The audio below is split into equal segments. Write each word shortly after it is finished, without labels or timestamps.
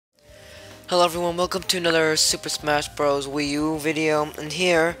Hello everyone, welcome to another Super Smash Bros. Wii U video, and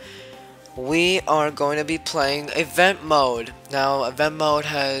here we are going to be playing Event Mode. Now, Event Mode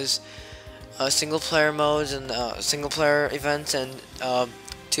has single player modes and single player events and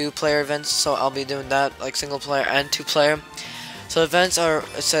 2-player events, so I'll be doing that, like single player and 2-player. So events are,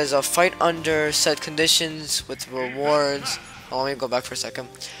 it says fight under set conditions with rewards. Oh, let me go back for a second.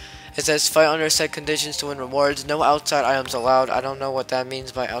 It says fight under set conditions to win rewards. No outside items allowed. I don't know what that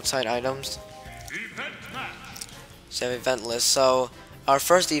means by outside items. So we have event list. So our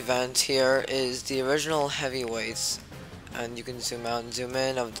first event here is the original heavyweights, and you can zoom out and zoom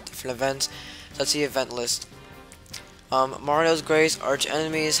in of the different events. That's the event list. Mario's greatest arch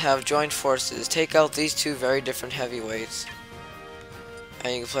enemies have joined forces. Take out these two very different heavyweights.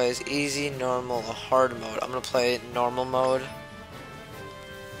 And you can play as easy, normal, or hard mode. I'm gonna play normal mode.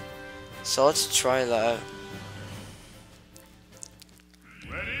 So let's try that.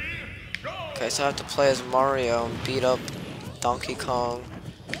 Okay, so I have to play as Mario and beat up Donkey Kong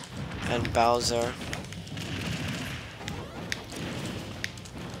and Bowser.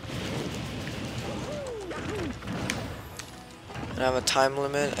 And I have a time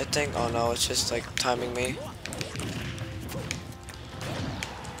limit, I think. Oh no, it's just like timing me.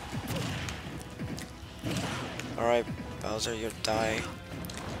 Alright, Bowser, you die.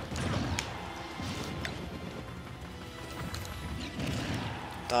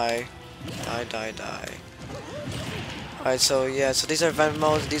 Die. Die. Alright, so yeah, so these are event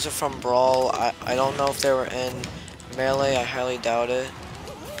modes. These are from Brawl. I don't know if they were in Melee. I highly doubt it.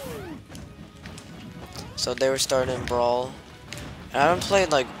 So they were started in Brawl. And I haven't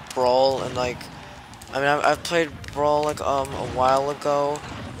played like Brawl and like, I mean I've played Brawl like a while ago,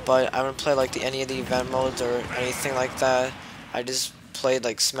 but I haven't played like any of the event modes or anything like that. I just played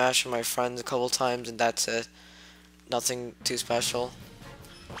like Smash with my friends a couple times and that's it. Nothing too special.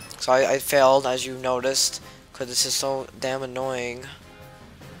 So I failed, as you noticed, because this is so damn annoying.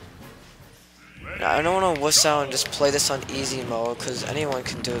 I don't want to wuss out and just play this on easy mode, because anyone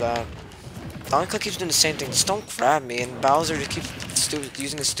can do that. Donkey Kong keeps doing the same thing. Just don't grab me, and Bowser just keeps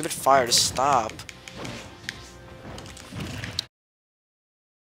using his stupid fire to stop.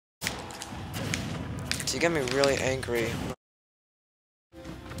 So you get me really angry.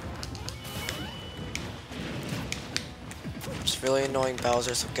 It's really annoying,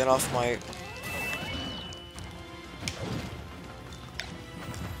 Bowser, so get off my...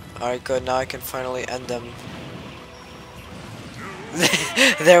 Alright, good, now I can finally end them.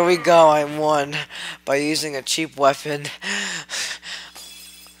 There we go, I won by using a cheap weapon.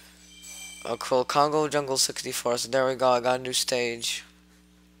 Oh cool, Congo Jungle 64, so there we go, I got a new stage.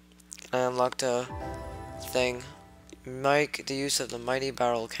 I unlocked a thing. Make the use of the mighty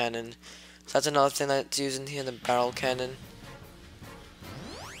barrel cannon. So that's another thing that's used in here, the barrel cannon.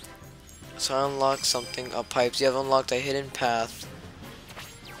 So I unlocked something, pipes. You have unlocked a hidden path.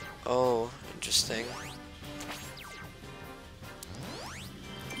 Oh, interesting.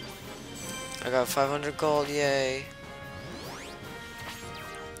 I got 500 gold, yay.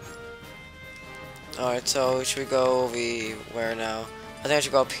 Alright, so should we go where now? I think I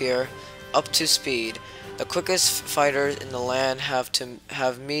should go up here. Up to speed. The quickest fighters in the land have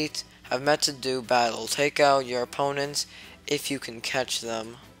met to do battle. Take out your opponents if you can catch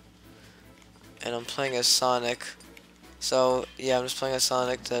them. And I'm playing as Sonic. So yeah, I'm just playing as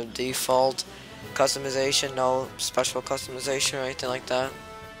Sonic, the default customization, no special customization or anything like that.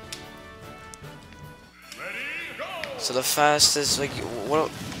 So the fastest, like,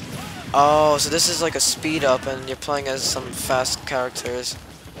 what? Oh, so this is like a speed up, and you're playing as some fast characters.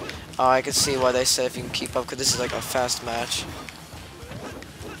 Oh, I can see why they say if you can keep up, because this is like a fast match.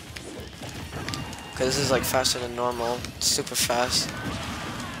 Because this is like faster than normal, it's super fast.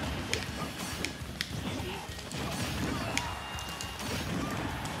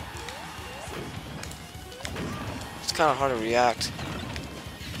 It's kind of hard to react.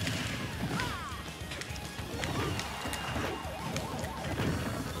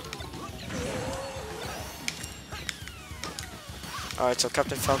 Alright, so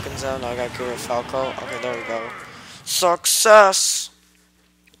Captain Falcon's out. Now I gotta get rid of Falco. Okay, there we go. Success!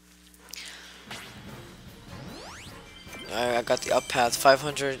 Alright, I got the up path.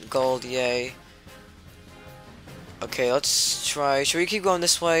 500 gold, yay. Okay, let's try. Should we keep going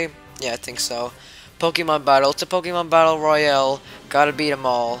this way? Yeah, I think so. Pokemon battle. It's a Pokemon battle royale. Gotta beat them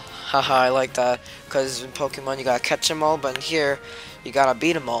all. Haha, I like that. Because in Pokemon you gotta catch them all, but in here you gotta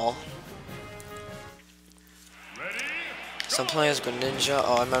beat them all. So I'm playing as Greninja.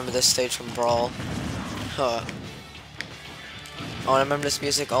 Oh, I remember this stage from Brawl. Huh. Oh, I remember this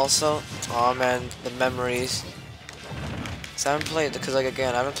music also. Oh man, the memories. 'Cause I haven't played, because like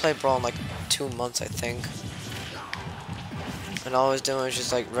again, I haven't played Brawl in like 2 months, I think. And all I was doing was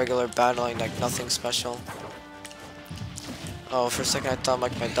just like regular battling, like nothing special. Oh, for a second I thought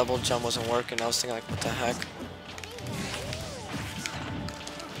like my double jump wasn't working. I was thinking like, what the heck?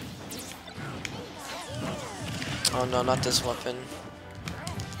 Oh no, not this weapon.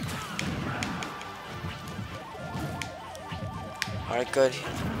 Alright, good.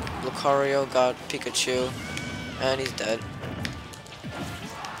 Lucario got Pikachu, and he's dead.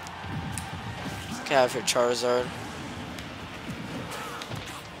 Get out of here, Charizard.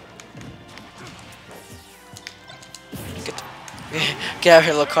 Get out of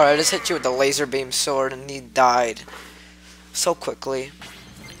here, Lucario. I just hit you with the laser beam sword, and he died so quickly.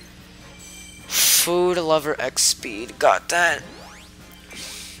 Food Lover X Speed. Got that.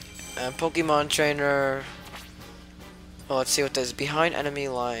 And Pokemon Trainer. Oh, let's see what this is. Behind enemy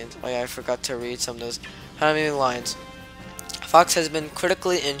lines. Oh yeah, I forgot to read some of those. Enemy lines. Fox has been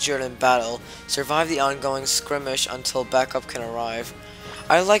critically injured in battle. Survive the ongoing skirmish until backup can arrive.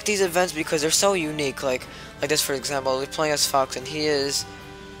 I like these events because they're so unique. Like this, for example, we're playing as Fox and he is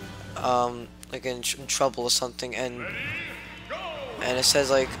like in trouble or something, and it says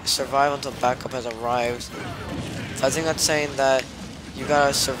like survive until backup has arrived. So I think that's saying that you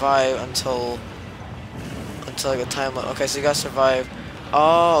gotta survive until like a time. Okay, so you gotta survive.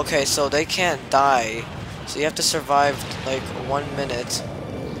 Oh, okay, so they can't die. So you have to survive like 1 minute.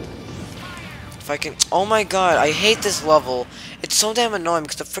 If I can. Oh my god, I hate this level. It's so damn annoying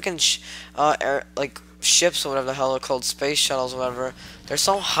because the freaking ships or whatever the hell they're called, space shuttles or whatever, they're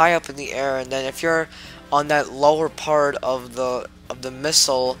so high up in the air, and then if you're on that lower part of the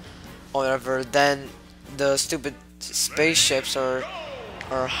missile or whatever, then the stupid spaceships are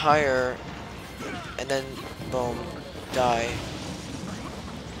higher, and then boom, die.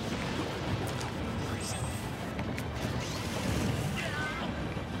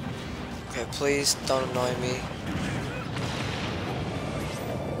 Okay, please don't annoy me.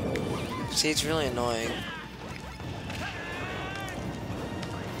 See, it's really annoying.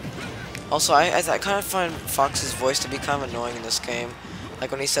 Also, I kind of find Fox's voice to be kind of annoying in this game.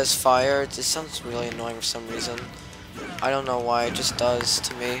 Like when he says fire, it just sounds really annoying for some reason. I don't know why, it just does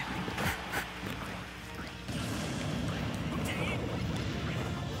to me.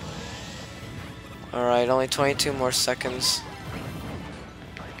 Alright, only 22 more seconds.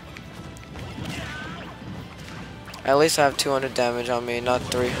 At least I have 200 damage on me, not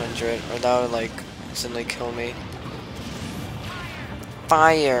 300, or that would like instantly kill me.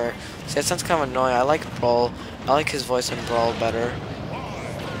 Fire! See, that sounds kind of annoying. I like Brawl. I like his voice in Brawl better.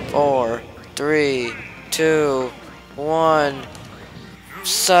 4, 3, 2, 1.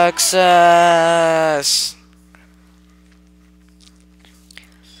 Success!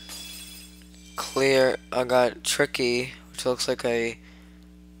 Clear. I got Tricky, which looks like an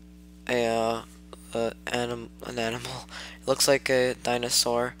animal. It looks like a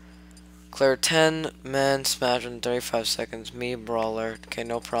dinosaur. Clear 10 men smash in 35 seconds. Me Brawler. Okay,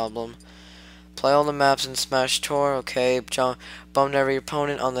 no problem. Play all the maps in Smash Tour. Okay, bump every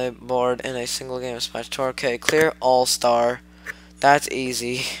opponent on the board in a single game of Smash Tour. Okay, clear All Star. That's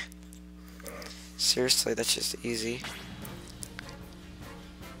easy. Seriously, that's just easy.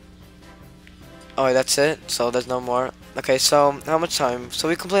 Oh wait, that's it? So there's no more. Okay, so how much time? So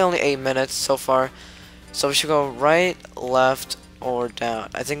we can play only 8 minutes so far. So we should go right, left, or down.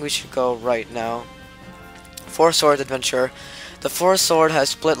 I think we should go right now. 4 Swords Adventure. The 4 Sword has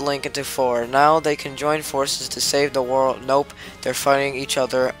split Link into 4. Now they can join forces to save the world. Nope, they're fighting each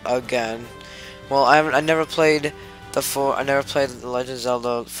other again. Well, I never played the Legend of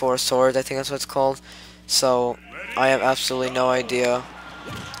Zelda 4 Swords. I think that's what it's called. So I have absolutely no idea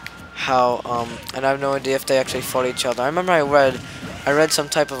how and I have no idea if they actually fought each other. I remember I read some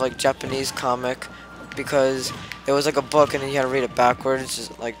type of like Japanese comic, because it was like a book and then you had to read it backwards,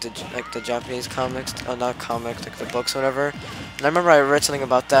 just like the Japanese comics, not comics, like the books or whatever. And I remember I read something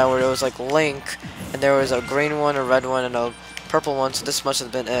about that where it was like Link, and there was a green one, a red one, and a purple one. So this must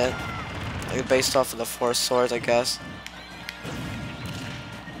have been it, like based off of the 4 Swords, I guess,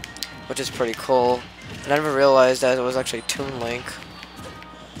 which is pretty cool. And I never realized that it was actually Toon Link.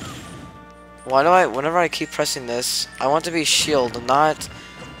 Why do whenever I keep pressing this, I want to be shield, not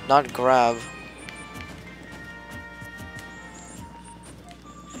grab.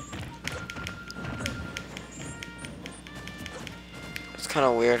 It's kind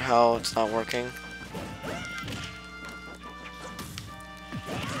of weird how it's not working.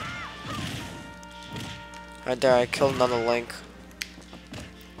 Right there, I killed another Link.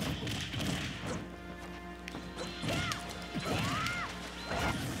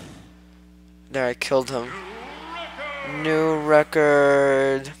 There, I killed him. New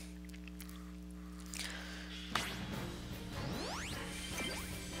record.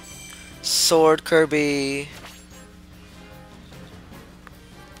 Sword Kirby.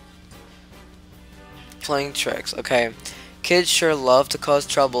 Playing tricks. Okay. Kids sure love to cause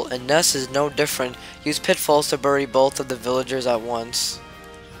trouble, and Ness is no different. Use pitfalls to bury both of the villagers at once.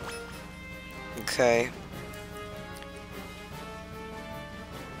 Okay.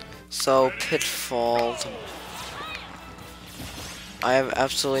 So, pitfall. I have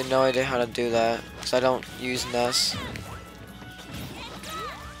absolutely no idea how to do that, because I don't use Ness.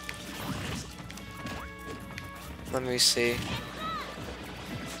 Let me see.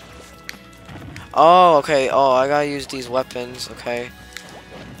 Oh, okay. Oh, I gotta use these weapons. Okay.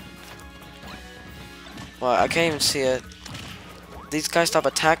 Well, I can't even see it. These guys stop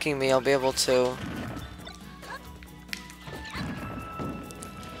attacking me, I'll be able to.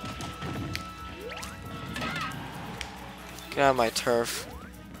 Get out of my turf.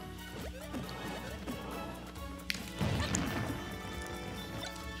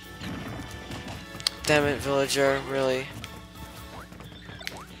 Damn it, villager, really.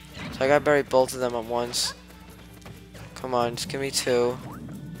 So I gotta bury both of them at once. Come on, just give me 2.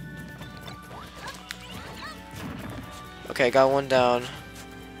 Okay, got 1 down.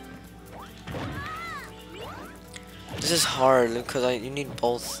 This is hard because you need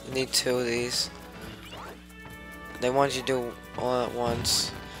both. You need 2 of these. They want you to do all at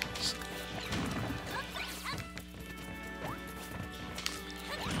once.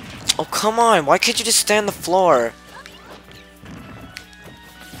 Oh, come on! Why can't you just stay on the floor?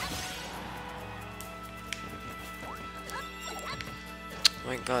 Oh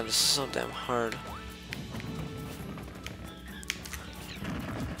my god, this is so damn hard.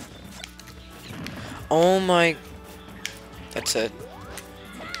 Oh my... That's it.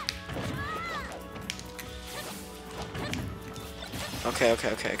 Okay.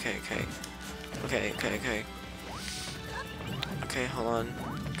 Okay, hold on.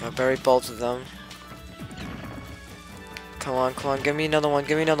 Gotta bury both of them. Come on, give me another one,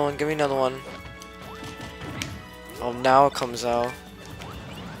 give me another one. Oh, now it comes out.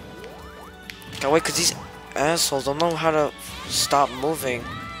 God, wait, cause these assholes don't know how to stop moving.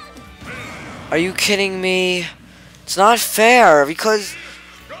 Are you kidding me? It's not fair, because...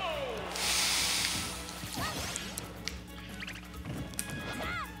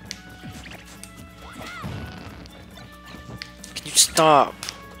 Can you stop?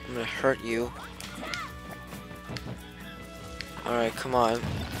 I'm gonna hurt you. Alright, come on.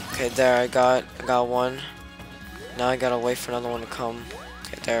 Okay, there, I got 1. Now I gotta wait for another one to come.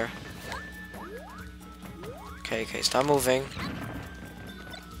 Okay, there. Okay, stop moving.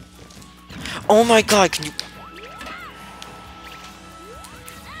 Oh my god, can you...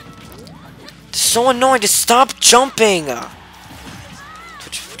 This is so annoying, just stop jumping! That's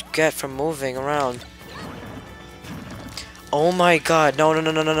what you get from moving around. Oh my god, no,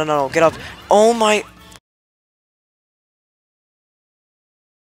 get up. Oh my...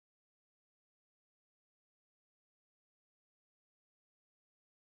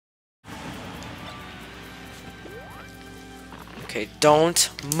 Okay, don't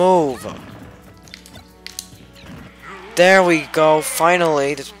move. There we go,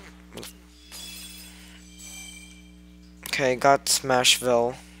 finally. Okay, got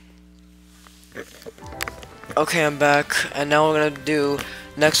Smashville. Okay, I'm back, and now we're gonna do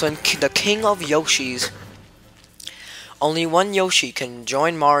next one, the King of Yoshis. Only one Yoshi can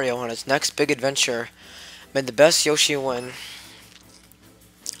join Mario on his next big adventure. May the best Yoshi win.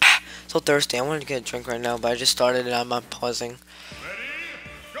 So thirsty, I wanted to get a drink right now, but I just started and I'm not pausing.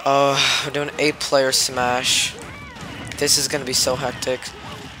 We're doing 8-player Smash. This is gonna be so hectic.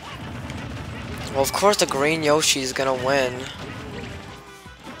 Well, of course the green Yoshi is gonna win.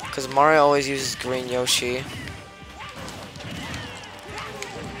 Because Mario always uses green Yoshi.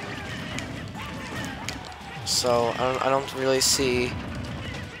 So, I don't really see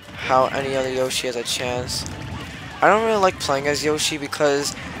how any other Yoshi has a chance. I don't really like playing as Yoshi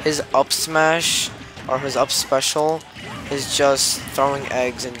because his up smash, or his up special, is just throwing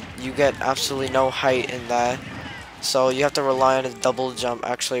eggs and you get absolutely no height in that. So you have to rely on his double jump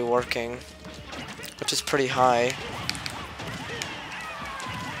actually working, which is pretty high.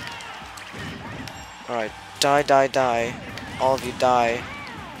 Alright, die. All of you die.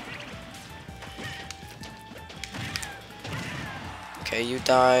 Okay, you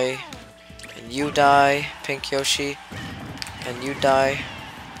die. And you die, Pink Yoshi. And you die,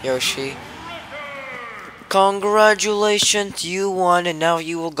 Yoshi. Congratulations, you won, and now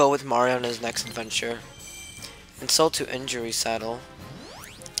you will go with Mario on his next adventure. Insult to injury saddle.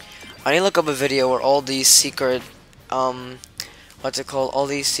 I need to look up a video where all these secret what's it called? All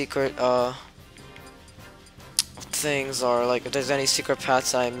these secret things, or like if there's any secret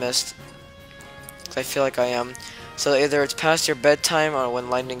paths I missed. 'Cause I feel like I am. So either it's past your bedtime or when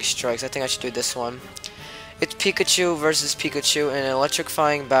lightning strikes. I think I should do this one. It's Pikachu versus Pikachu in an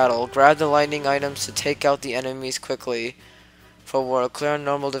electrifying battle. Grab the lightning items to take out the enemies quickly. For world, clear on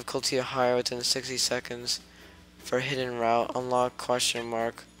normal difficulty or higher within 60 seconds. For hidden route, unlock question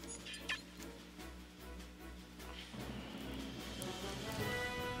mark.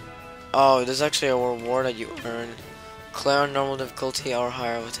 Oh, there's actually a reward that you earn. Clear on normal difficulty or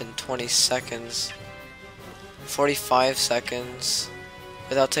higher within 20 seconds. 45 seconds.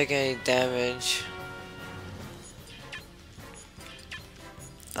 Without taking any damage.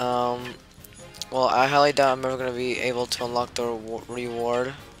 Well, I highly doubt I'm ever going to be able to unlock the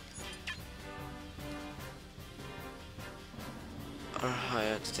reward. Or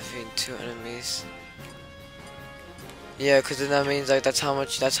higher to defeat 2 enemies. Yeah, because then that means like that's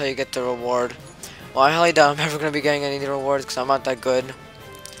how you get the reward. Well, I highly doubt I'm ever going to be getting any rewards because I'm not that good.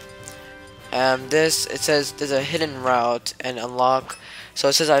 It says there's a hidden route and unlock. So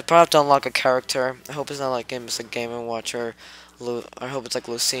it says I probably have to unlock a character. I hope it's not like it's a Game & Watch or I hope it's like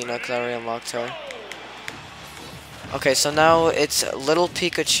Lucina because I already unlocked her. Okay, so now it's little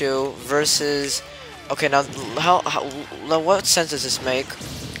Pikachu versus. Okay, now what sense does this make?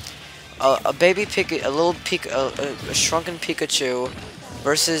 A shrunken Pikachu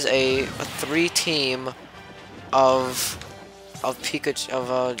versus a 3-team of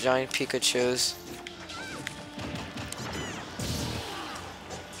giant Pikachus.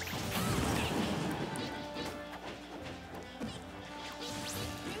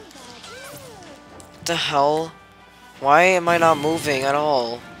 What the hell? Why am I not moving at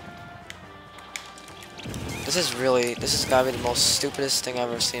all? This has gotta be the most stupidest thing I've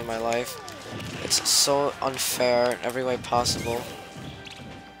ever seen in my life. It's so unfair in every way possible.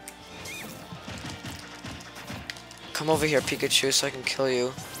 Come over here, Pikachu, so I can kill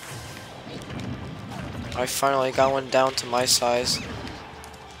you. I finally got one down to my size.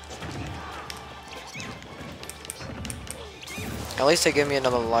 At least they gave me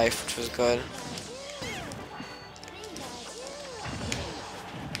another life, which was good.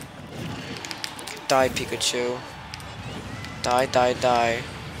 Die, Pikachu. Die, die, die.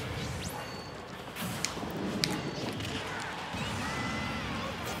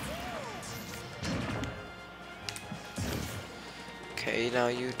 Okay, now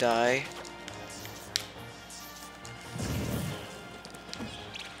you die.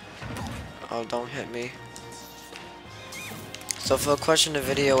 Oh, don't hit me. So for a question of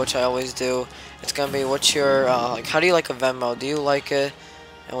the video, which I always do, it's gonna be what's your, like, how do you like event mode? Do you like it?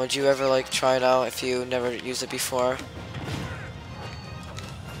 And would you ever like try it out if you never used it before?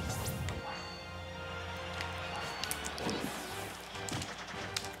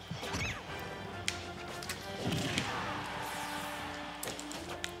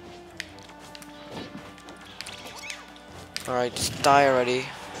 Alright, just die already.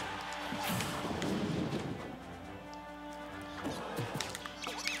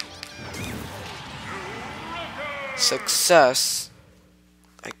 Success.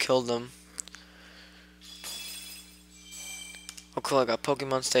 I killed them. Oh cool, I got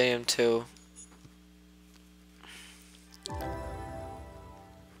Pokemon Stadium too.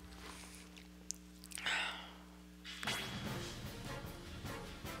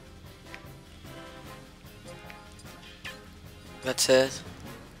 That's it.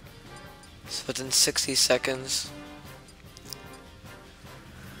 It's within 60 seconds.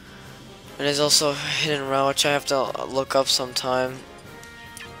 And there's also a hidden route which I have to look up sometime.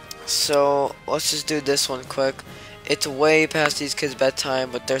 So let's just do this one quick. It's way past these kids'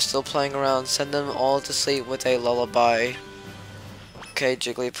 bedtime, but they're still playing around. Send them all to sleep with a lullaby. Okay,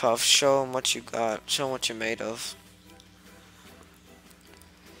 Jigglypuff, show them what you got. Show them what you're made of.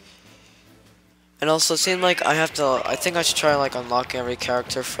 And also, it seemed like I think I should try like unlocking every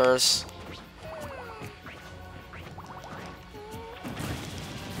character first.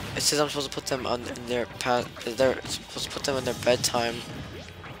 It says I'm supposed to put them in their they're supposed to put them in their bedtime.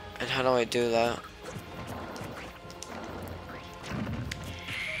 And how do I do that?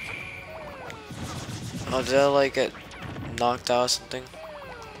 Oh, did I like get knocked out or something?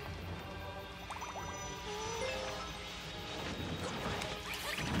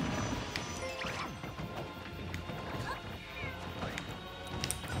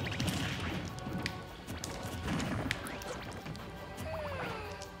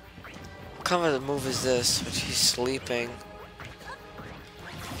 What kind of move is this? Which he's sleeping.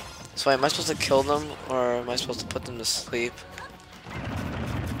 So am I supposed to kill them, or am I supposed to put them to sleep?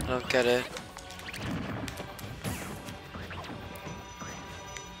 I don't get it.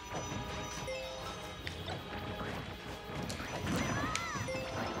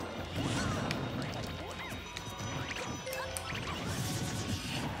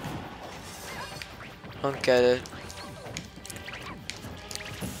 Don't get it.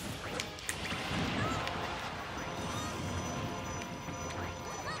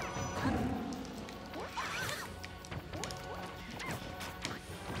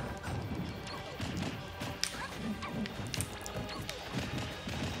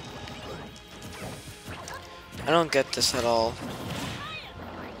 I don't get this at all.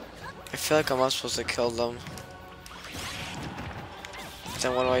 I feel like I'm not supposed to kill them.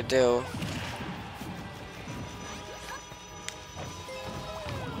 Then what do I do?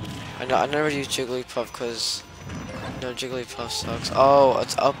 I never use Jigglypuff because no, Jigglypuff sucks. Oh,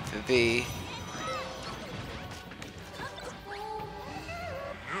 it's up B.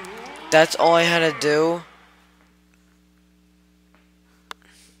 That's all I had to do.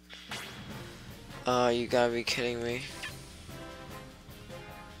 You gotta be kidding me.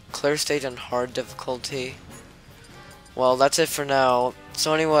 Clear stage on hard difficulty. Well, that's it for now.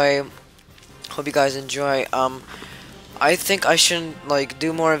 So anyway, hope you guys enjoy. I think I shouldn't like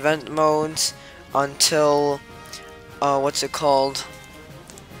do more event modes until what's it called?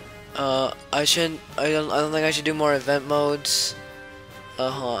 I don't think I should do more event modes.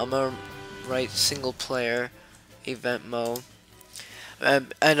 I'm gonna write single player event mode.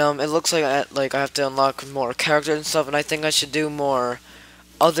 And it looks like I have to unlock more characters and stuff, and I think I should do more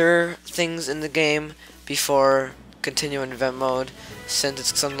other things in the game before continuing event mode, since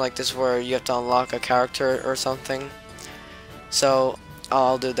it's something like this where you have to unlock a character or something. So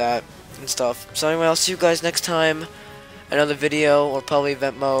I'll do that and stuff. So anyway, I'll see you guys next time. Another video or probably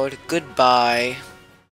event mode. Goodbye.